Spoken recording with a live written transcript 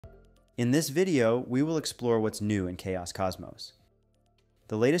In this video, we will explore what's new in Chaos Cosmos.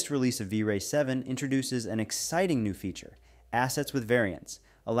 The latest release of V-Ray 7 introduces an exciting new feature, Assets with Variants,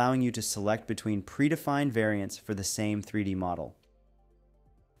 allowing you to select between predefined variants for the same 3D model.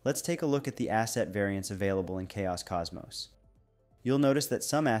 Let's take a look at the asset variants available in Chaos Cosmos. You'll notice that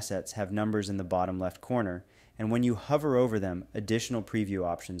some assets have numbers in the bottom left corner, and when you hover over them, additional preview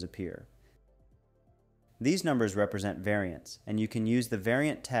options appear. These numbers represent variants, and you can use the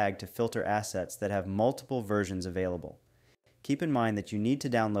variant tag to filter assets that have multiple versions available. Keep in mind that you need to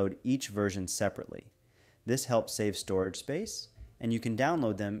download each version separately. This helps save storage space, and you can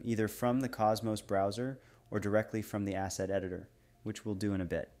download them either from the Cosmos browser or directly from the asset editor, which we'll do in a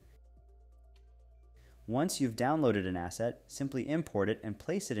bit. Once you've downloaded an asset, simply import it and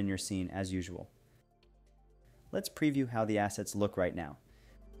place it in your scene as usual. Let's preview how the assets look right now.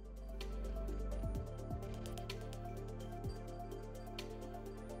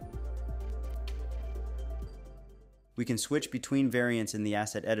 We can switch between variants in the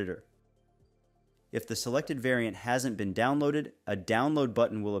asset editor. If the selected variant hasn't been downloaded, a download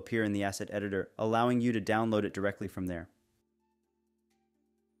button will appear in the asset editor, allowing you to download it directly from there.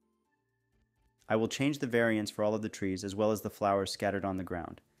 I will change the variants for all of the trees as well as the flowers scattered on the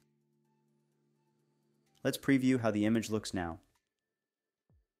ground. Let's preview how the image looks now.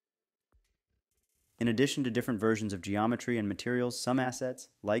 In addition to different versions of geometry and materials, some assets,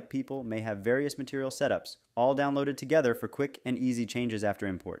 like people, may have various material setups, all downloaded together for quick and easy changes after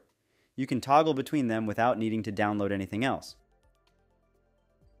import. You can toggle between them without needing to download anything else.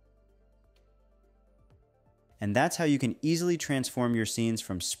 And that's how you can easily transform your scenes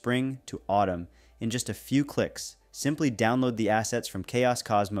from spring to autumn in just a few clicks. Simply download the assets from Chaos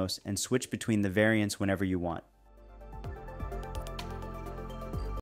Cosmos and switch between the variants whenever you want.